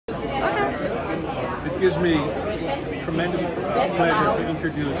gives me tremendous pleasure to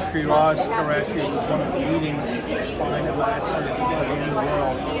introduce Qureshi, who is one of the leading spine and lat surgeons in the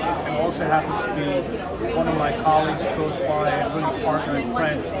world, and also happens to be one of my colleagues close by and really partner and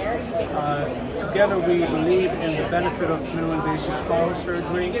friend. Together we believe in the benefit of minimally invasive spinal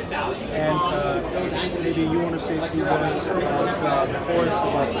surgery, and maybe you want to say a few words about, of course,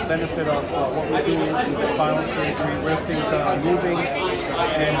 about the benefit of what we do with spinal surgery, where things are moving,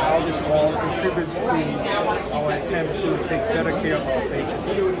 and how this all contributes to our attempt to take better care of our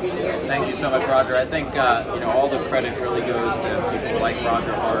patients. Thank you so much, Roger. I think all the credit really goes to people like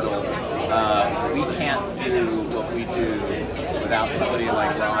Roger Hartl. We can't do what we do without somebody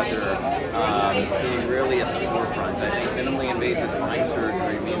like Roger being really at the forefront. I think minimally invasive spine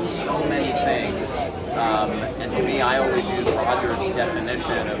surgery means so many things, and to me, I always use Roger's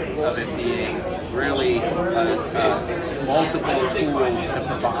definition of it being really multiple tools to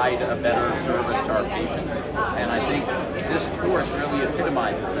provide a better service to our patients. And I think this course really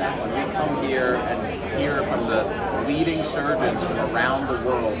epitomizes that. When we come here and hear from the leading surgeons from around the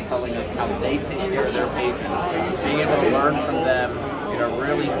world telling us how they take care of their patients, being able to learn from them in a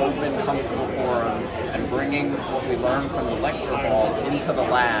really open, comfortable forum, and bringing what we learn from the lecture hall into the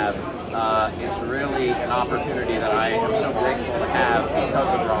lab, it's really an opportunity that I am so grateful to have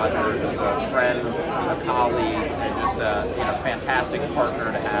because of Roger, who's a friend, a colleague, and just a fantastic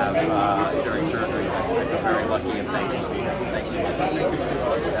partner to have during surgery. I feel very lucky and thankful to be here. Thank you. Thank you,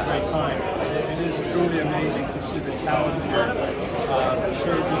 great time. It is truly amazing to see the talent here, the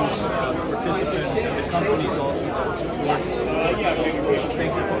surgeons, participants, and the companies also that support.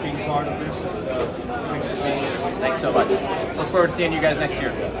 Thank you for being part of this. Thanks so much. Look forward to seeing you guys next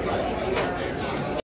year.